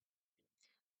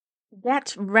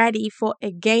Get ready for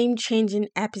a game changing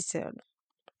episode.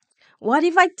 What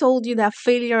if I told you that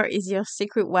failure is your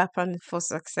secret weapon for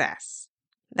success?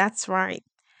 That's right.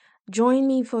 Join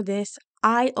me for this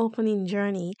eye opening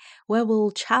journey where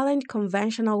we'll challenge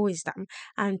conventional wisdom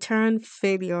and turn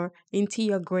failure into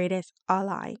your greatest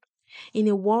ally. In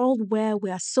a world where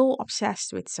we are so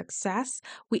obsessed with success,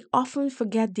 we often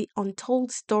forget the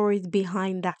untold stories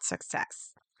behind that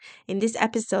success. In this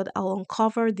episode, I'll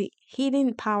uncover the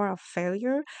hidden power of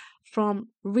failure from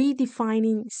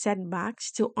redefining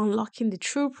setbacks to unlocking the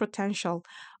true potential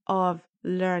of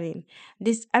learning.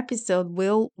 This episode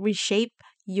will reshape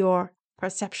your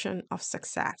perception of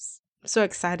success. So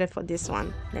excited for this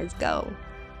one. Let's go.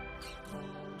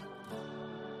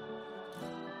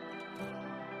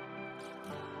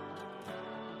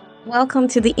 Welcome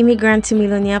to the Immigrant to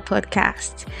Millionaire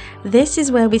podcast. This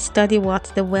is where we study what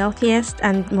the wealthiest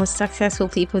and most successful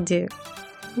people do.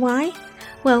 Why?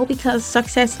 Well, because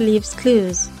success leaves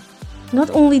clues.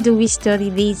 Not only do we study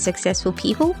these successful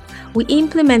people, we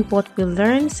implement what we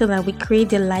learn so that we create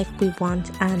the life we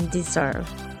want and deserve.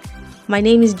 My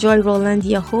name is Joy Roland,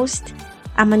 your host.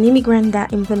 I'm an immigrant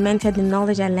that implemented the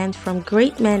knowledge I learned from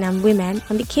great men and women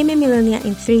and became a millionaire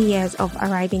in 3 years of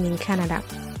arriving in Canada.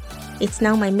 It's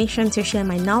now my mission to share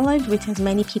my knowledge with as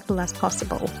many people as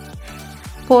possible.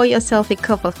 Pour yourself a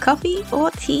cup of coffee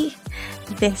or tea.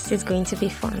 This is going to be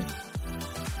fun.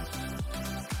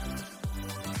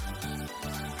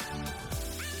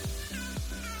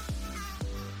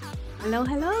 Hello,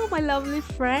 hello, my lovely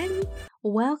friend.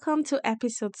 Welcome to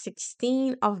episode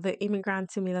 16 of the Immigrant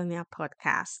to Millionaire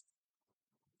podcast.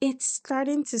 It's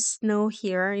starting to snow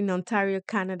here in Ontario,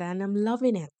 Canada, and I'm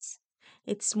loving it.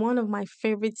 It's one of my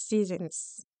favorite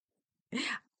seasons.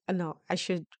 No, I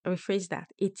should rephrase that.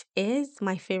 It is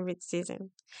my favorite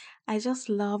season. I just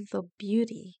love the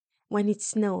beauty when it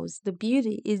snows. The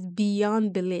beauty is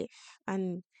beyond belief,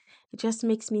 and it just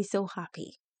makes me so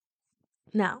happy.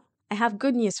 Now, I have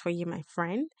good news for you, my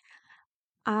friend.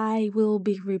 I will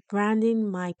be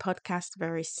rebranding my podcast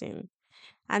very soon.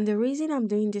 And the reason I'm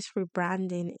doing this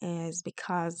rebranding is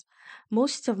because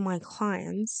most of my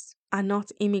clients are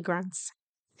not immigrants.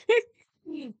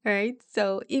 Right?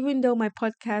 So even though my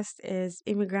podcast is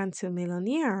Immigrant to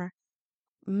Millionaire,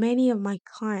 many of my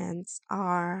clients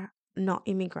are not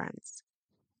immigrants.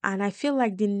 And I feel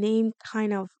like the name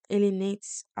kind of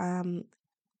alienates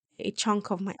a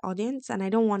chunk of my audience, and I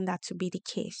don't want that to be the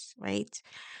case, right?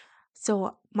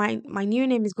 So my new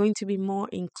name is going to be more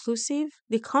inclusive.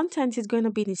 The content is going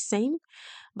to be the same,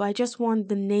 but I just want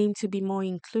the name to be more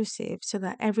inclusive so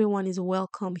that everyone is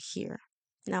welcome here.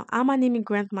 Now, I'm an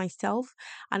immigrant myself,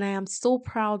 and I am so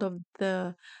proud of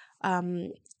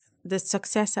um, the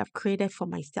success I've created for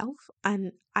myself.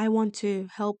 And I want to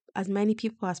help as many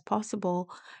people as possible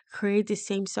create the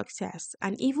same success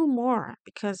and even more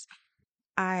because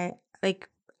I like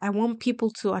I want people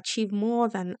to achieve more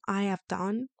than I have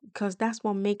done because that's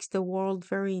what makes the world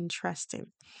very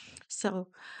interesting. So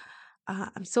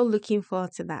I'm so looking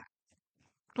forward to that.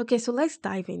 Okay, so let's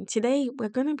dive in. Today, we're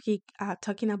going to be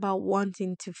talking about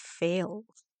wanting to fail.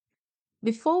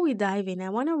 Before we dive in, I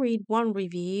want to read one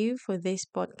review for this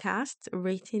podcast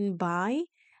written by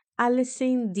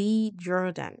Alison D.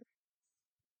 Jordan.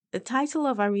 The title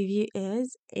of our review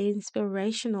is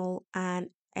Inspirational and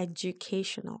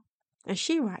Educational. And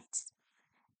she writes,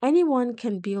 anyone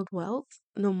can build wealth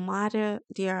no matter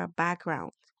their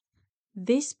background.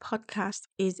 This podcast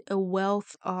is a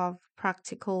wealth of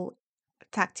practical,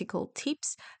 tactical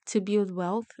tips to build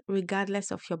wealth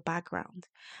regardless of your background.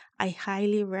 I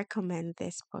highly recommend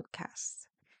this podcast.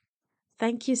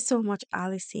 Thank you so much,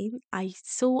 Alison. I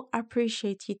so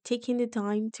appreciate you taking the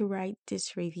time to write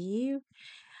this review.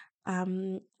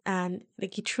 And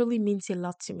like it truly means a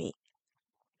lot to me.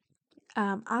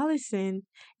 Allison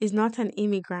is not an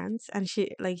immigrant, and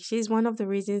she's one of the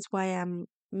reasons why I'm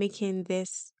making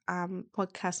this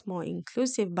podcast more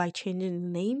inclusive by changing the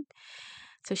name.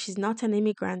 So she's not an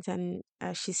immigrant, and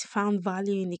she's found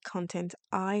value in the content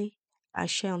I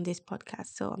share on this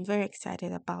podcast. So I'm very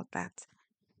excited about that.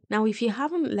 Now, if you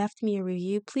haven't left me a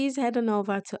review, please head on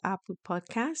over to Apple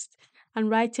Podcast and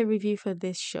write a review for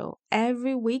this show.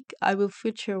 Every week, I will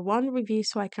feature one review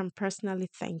so I can personally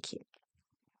thank you.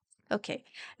 Okay,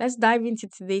 let's dive into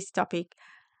today's topic,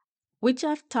 which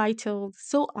I've titled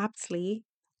so aptly,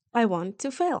 I Want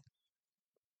to Fail.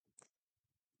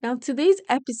 Now, today's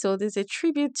episode is a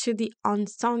tribute to the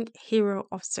unsung hero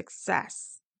of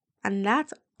success. And that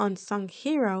unsung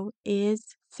hero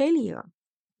is failure.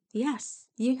 Yes,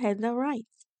 you heard that right.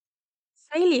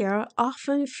 Failure,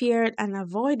 often feared and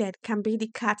avoided, can be the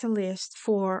catalyst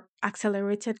for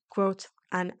accelerated growth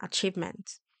and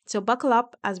achievement. So buckle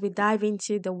up as we dive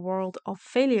into the world of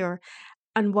failure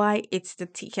and why it's the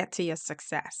ticket to your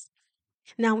success.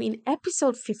 Now, in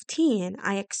episode 15,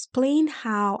 I explained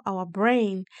how our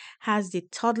brain has the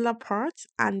toddler part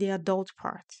and the adult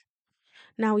part.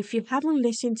 Now, if you haven't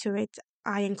listened to it,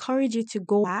 I encourage you to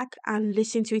go back and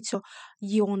listen to it so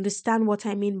you understand what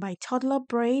I mean by toddler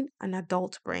brain and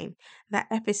adult brain. That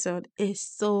episode is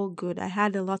so good. I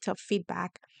had a lot of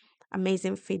feedback,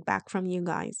 amazing feedback from you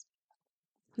guys.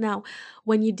 Now,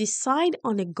 when you decide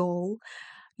on a goal,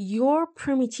 your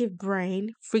primitive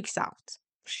brain freaks out.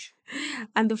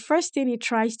 And the first thing it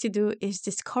tries to do is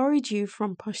discourage you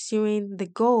from pursuing the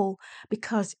goal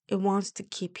because it wants to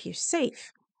keep you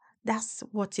safe. That's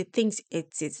what it thinks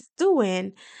it is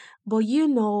doing. But you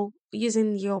know,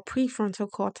 using your prefrontal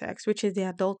cortex, which is the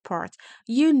adult part,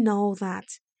 you know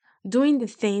that doing the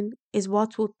thing is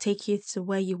what will take you to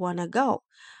where you want to go.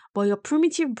 But your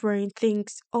primitive brain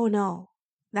thinks, oh no,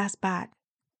 that's bad.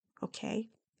 Okay.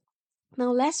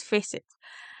 Now let's face it,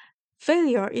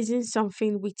 failure isn't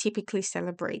something we typically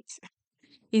celebrate.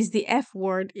 It's the F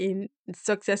word in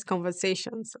success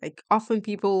conversations. Like often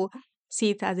people see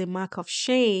it as a mark of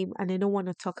shame and they don't want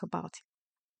to talk about it.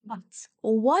 But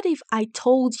what if I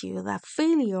told you that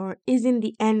failure isn't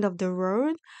the end of the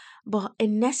road, but a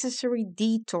necessary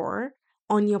detour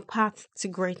on your path to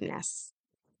greatness?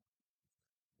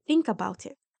 Think about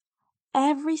it.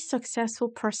 Every successful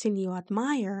person you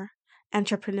admire,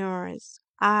 entrepreneurs,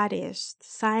 artists,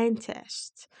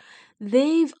 scientists,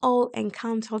 they've all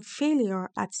encountered failure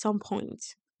at some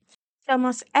point.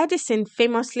 Thomas Edison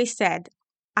famously said,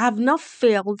 I've not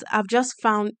failed, I've just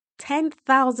found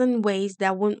 10,000 ways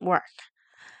that won't work.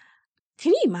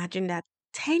 Can you imagine that?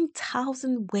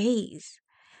 10,000 ways.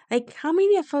 Like, how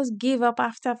many of us give up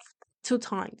after two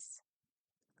times?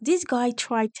 This guy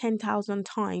tried 10,000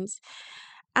 times.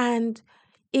 And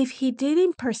if he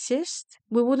didn't persist,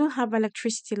 we wouldn't have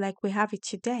electricity like we have it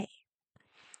today.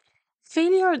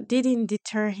 Failure didn't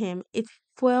deter him, it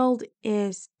fueled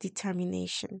his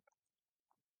determination.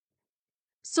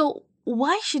 So,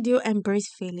 why should you embrace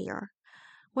failure?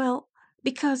 Well,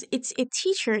 because it's a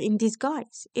teacher in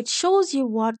disguise. It shows you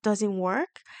what doesn't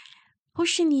work,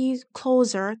 pushing you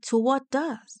closer to what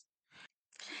does.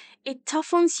 It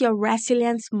toughens your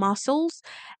resilience muscles,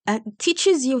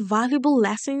 teaches you valuable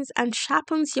lessons, and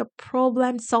sharpens your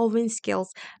problem solving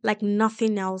skills like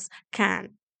nothing else can.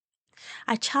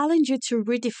 I challenge you to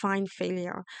redefine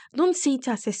failure. Don't see it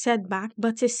as a setback,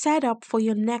 but a setup for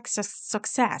your next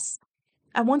success.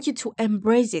 I want you to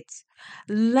embrace it,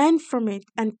 learn from it,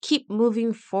 and keep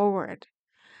moving forward.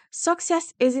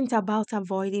 Success isn't about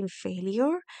avoiding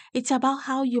failure, it's about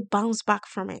how you bounce back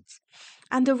from it.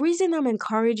 And the reason I'm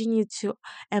encouraging you to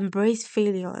embrace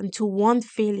failure and to want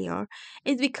failure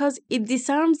is because it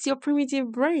disarms your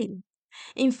primitive brain.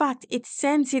 In fact, it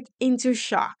sends it into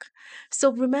shock.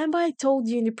 So remember, I told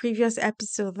you in the previous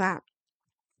episode that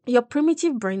your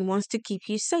primitive brain wants to keep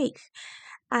you safe.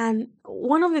 And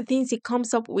one of the things it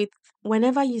comes up with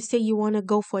whenever you say you want to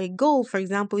go for a goal, for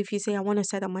example, if you say, I want to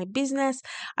set up my business,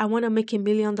 I want to make $1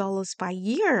 million per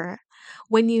year.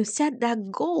 When you set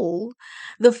that goal,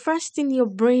 the first thing your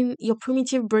brain, your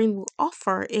primitive brain will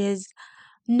offer is,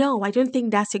 no, I don't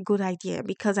think that's a good idea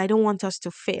because I don't want us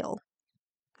to fail.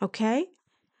 Okay?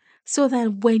 So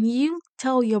then when you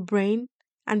tell your brain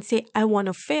and say, I want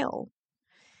to fail,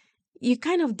 you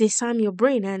kind of disarm your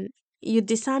brain and you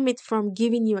disarm it from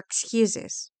giving you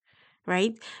excuses,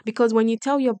 right? Because when you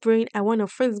tell your brain I want to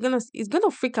fail, it's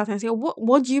gonna freak out and say,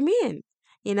 what do you mean?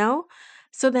 You know?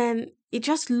 So then it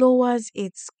just lowers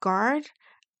its guard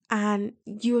and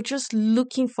you're just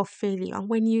looking for failure. And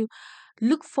when you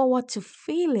look forward to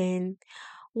failing,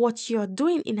 what you're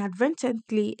doing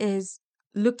inadvertently is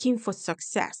looking for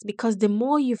success because the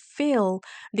more you fail,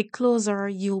 the closer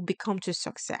you'll become to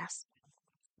success.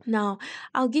 Now,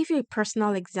 I'll give you a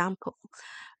personal example.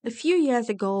 A few years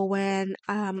ago, when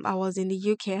I was in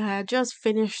the UK, I had just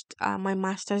finished my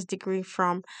master's degree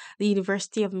from the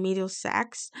University of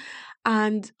Middlesex,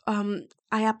 and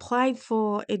I applied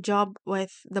for a job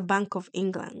with the Bank of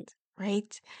England,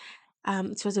 right?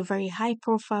 It was a very high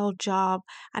profile job,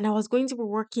 and I was going to be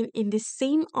working in the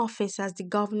same office as the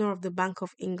governor of the Bank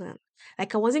of England.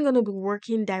 Like, I wasn't going to be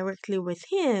working directly with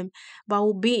him, but I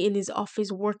would be in his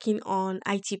office working on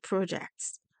IT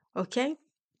projects. Okay.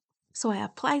 So I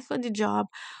applied for the job.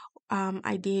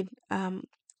 I did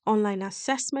online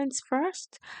assessments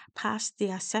first, passed the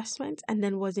assessment, and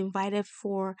then was invited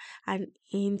for an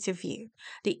interview.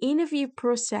 The interview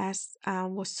process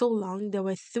was so long, there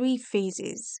were three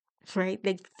phases, right?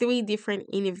 Like three different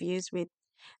interviews with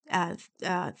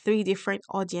three different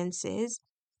audiences.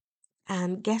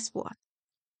 And guess what?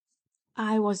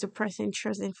 I was the person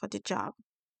chosen for the job.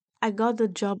 I got the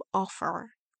job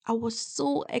offer. I was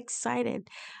so excited.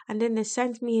 And then they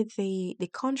sent me the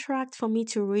contract for me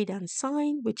to read and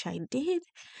sign, which I did.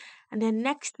 And then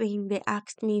next thing they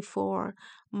asked me for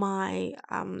my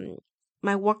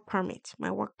my work permit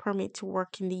to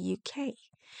work in the UK.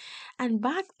 And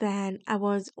back then I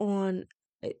was on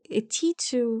a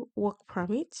T2 work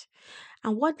permit.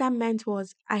 And what that meant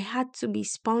was I had to be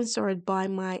sponsored by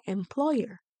my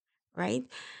employer, right?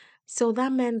 So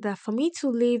that meant that for me to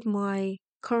leave my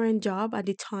current job at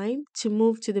the time to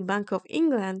move to the Bank of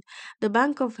England, the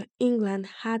Bank of England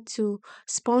had to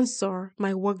sponsor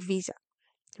my work visa,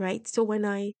 right? So when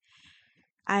I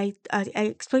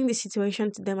explained the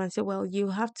situation to them and said, well, you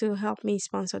have to help me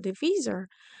sponsor the visa.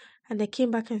 And they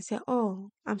came back and said,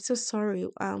 oh, I'm so sorry.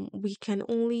 We can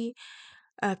only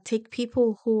take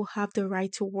people who have the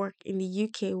right to work in the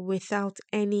UK without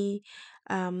any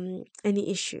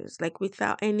issues, like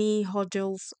without any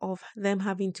hurdles of them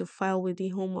having to file with the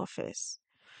Home Office.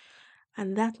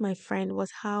 And that, my friend,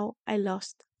 was how I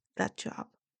lost that job.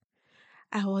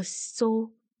 I was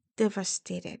so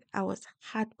devastated. I was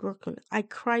heartbroken. I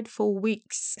cried for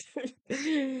weeks,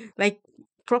 like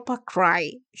proper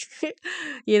cry,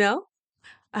 you know.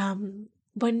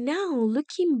 But now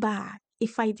looking back,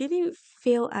 if I didn't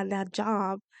fail at that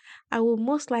job, I will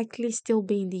most likely still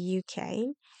be in the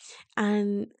UK,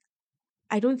 and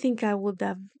I don't think I would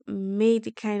have made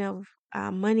the kind of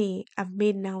money I've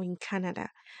made now in Canada,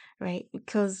 right?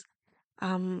 Because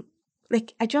um,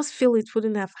 like I just feel it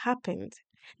wouldn't have happened.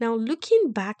 Now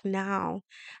looking back now,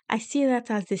 I see that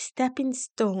as the stepping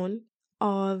stone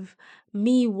of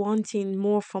me wanting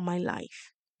more for my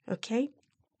life. Okay,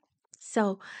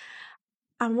 so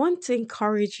I want to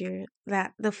encourage you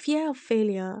that the fear of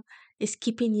failure is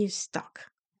keeping you stuck.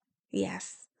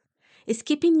 Yes, it's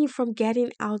keeping you from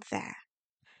getting out there.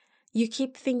 You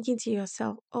keep thinking to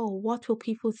yourself, "Oh, what will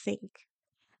people think?"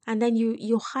 And then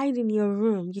you hide in your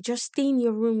room. You just stay in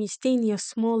your room. You stay in your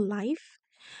small life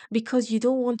because you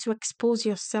don't want to expose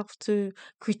yourself to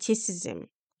criticism.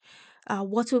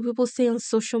 What will people say on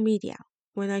social media?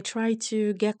 When I try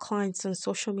to get clients on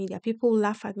social media, people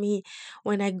laugh at me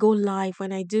when I go live,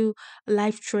 when I do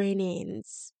live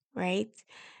trainings, right?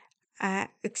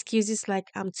 Excuses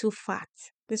like I'm too fat.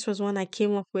 This was one I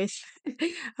came up with.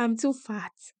 I'm too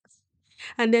fat.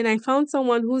 And then I found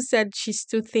someone who said she's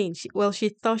too thin. She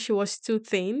thought she was too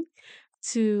thin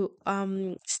to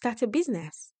start a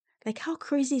business. Like how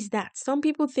crazy is that? Some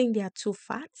people think they are too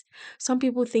fat. Some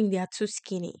people think they are too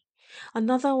skinny.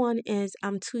 Another one is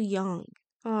I'm too young.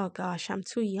 Oh gosh, I'm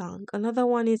too young. Another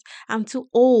one is I'm too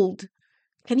old.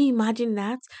 Can you imagine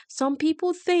that? Some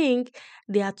people think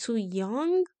they are too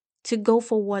young to go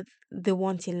for what they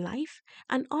want in life,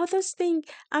 and others think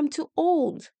I'm too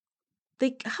old.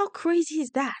 Like, how crazy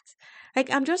is that?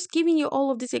 Like, I'm just giving you all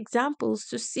of these examples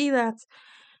to see that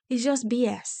it's just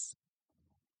BS,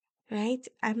 right?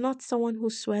 I'm not someone who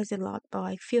swears a lot, but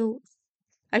I feel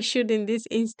I should in this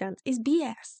instance. It's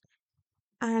BS.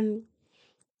 And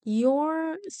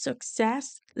your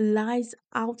success lies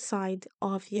outside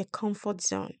of your comfort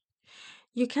zone.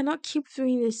 You cannot keep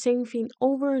doing the same thing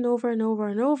over and over and over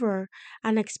and over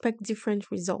and expect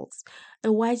different results.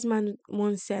 A wise man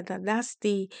once said that that's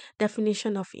the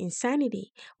definition of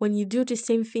insanity when you do the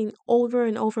same thing over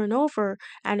and over and over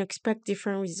and expect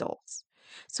different results.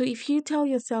 So if you tell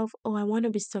yourself, oh, I want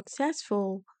to be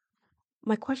successful,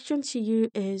 my question to you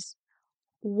is,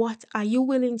 what are you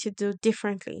willing to do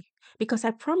differently? Because I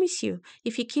promise you,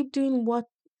 if you keep doing what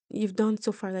you've done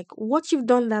so far, like what you've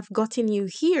done that have gotten you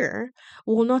here,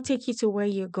 will not take you to where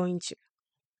you're going to.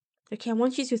 Okay, I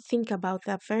want you to think about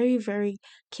that very, very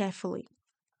carefully.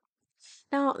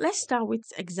 Now, let's start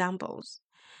with examples.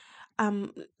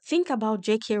 Think about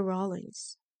J.K.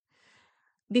 Rowling's.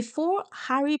 Before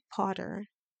Harry Potter,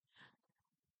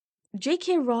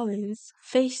 J.K. Rowling's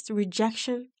faced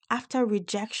rejection after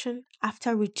rejection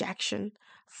after rejection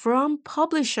from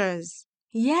publishers.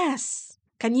 Yes,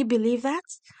 can you believe that?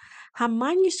 Her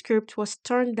manuscript was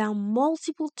turned down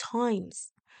multiple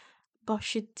times, but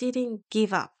she didn't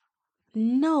give up.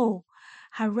 No,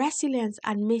 her resilience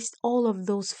amidst all of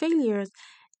those failures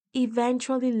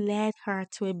eventually led her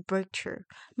to a breakthrough,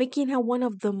 making her one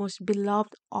of the most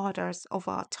beloved authors of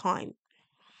our time.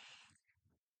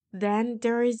 Then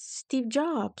there is Steve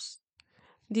Jobs.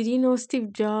 Did you know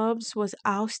Steve Jobs was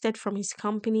ousted from his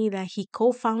company that he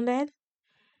co founded?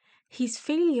 His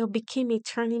failure became a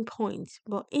turning point,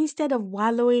 but instead of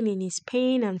wallowing in his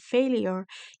pain and failure,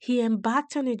 he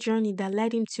embarked on a journey that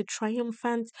led him to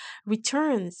triumphant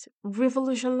returns,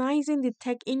 revolutionizing the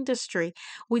tech industry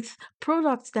with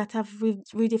products that have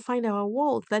redefined our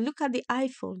world. Like, look at the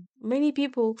iPhone.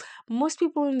 Most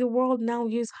people in the world now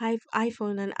use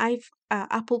iPhone and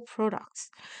Apple products.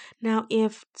 Now,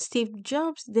 if Steve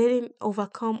Jobs didn't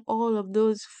overcome all of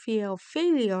those fear of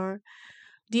failure,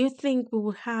 do you think we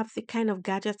would have the kind of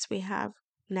gadgets we have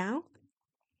now?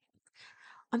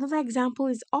 Another example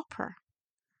is Oprah.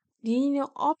 Do you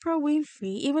know Oprah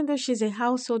Winfrey, even though she's a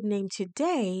household name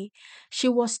today, she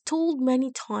was told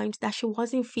many times that she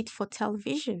wasn't fit for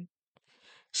television.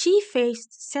 She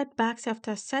faced setbacks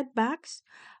after setbacks,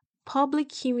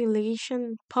 public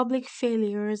humiliation, public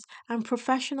failures, and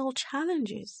professional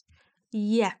challenges.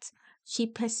 Yet, she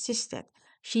persisted.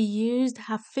 She used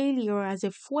her failure as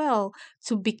a fuel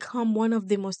to become one of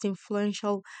the most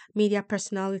influential media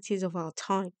personalities of our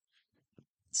time.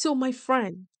 So, my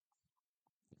friend,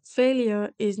 failure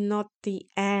is not the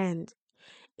end,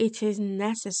 it is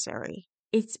necessary.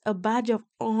 It's a badge of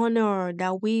honor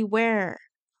that we wear.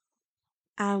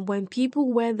 And when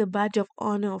people wear the badge of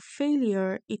honor of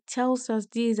failure, it tells us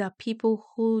these are people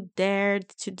who dared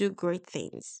to do great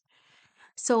things.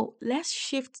 So let's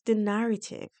shift the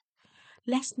narrative.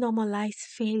 Let's normalize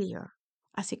failure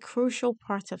as a crucial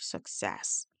part of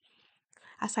success.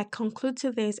 As I conclude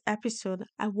today's episode,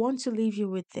 I want to leave you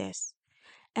with this: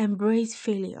 embrace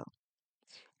failure,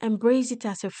 embrace it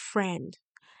as a friend,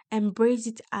 embrace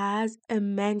it as a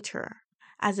mentor,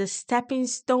 as a stepping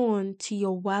stone to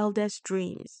your wildest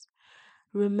dreams.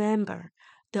 Remember,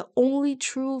 the only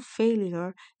true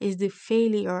failure is the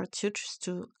failure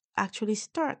to actually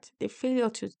start, the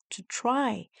failure to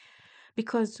try,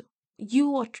 because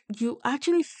you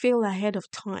actually fail ahead of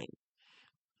time.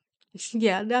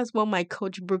 Yeah, that's what my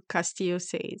coach Brooke Castillo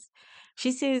says.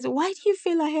 She says, "Why do you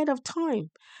fail ahead of time?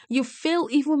 You fail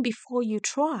even before you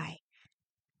try.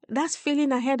 That's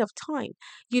failing ahead of time.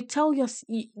 You tell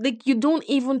like you don't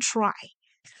even try."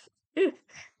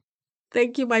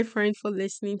 Thank you, my friend, for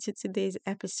listening to today's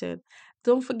episode.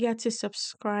 Don't forget to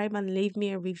subscribe and leave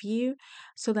me a review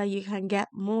so that you can get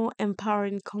more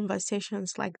empowering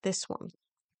conversations like this one.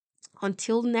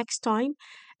 Until next time,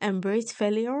 embrace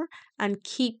failure and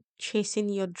keep chasing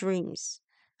your dreams.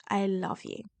 I love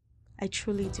you. I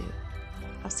truly do.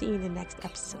 I'll see you in the next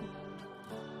episode.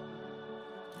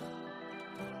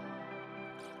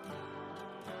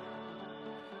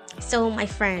 So, my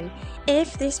friend,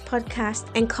 if this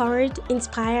podcast encouraged,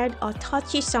 inspired, or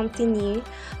taught you something new,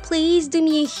 please do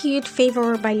me a huge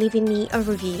favor by leaving me a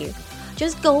review.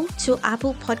 Just go to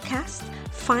Apple Podcast,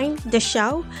 find the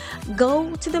show,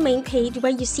 go to the main page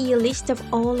where you see a list of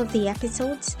all of the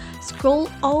episodes, scroll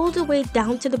all the way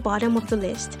down to the bottom of the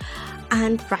list,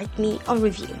 and write me a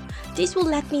review. This will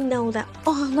let me know that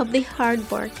all of the hard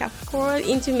work I've poured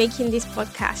into making this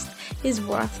podcast is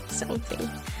worth something.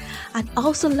 I'd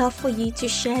also love for you to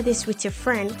share this with your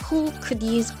friend who could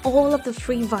use all of the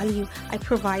free value I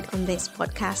provide on this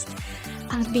podcast.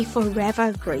 I'll be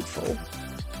forever grateful.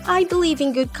 I believe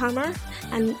in good karma,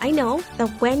 and I know that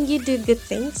when you do good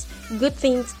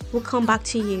things will come back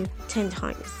to you 10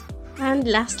 times. And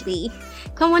lastly,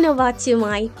 come on over to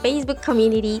my Facebook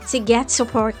community to get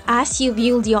support as you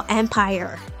build your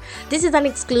empire. This is an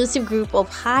exclusive group of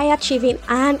high achieving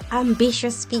and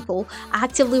ambitious people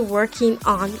actively working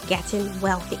on getting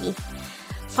wealthy.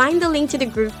 Find the link to the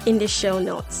group in the show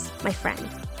notes, my friend.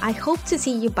 I hope to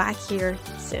see you back here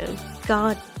soon.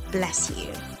 God bless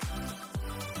you.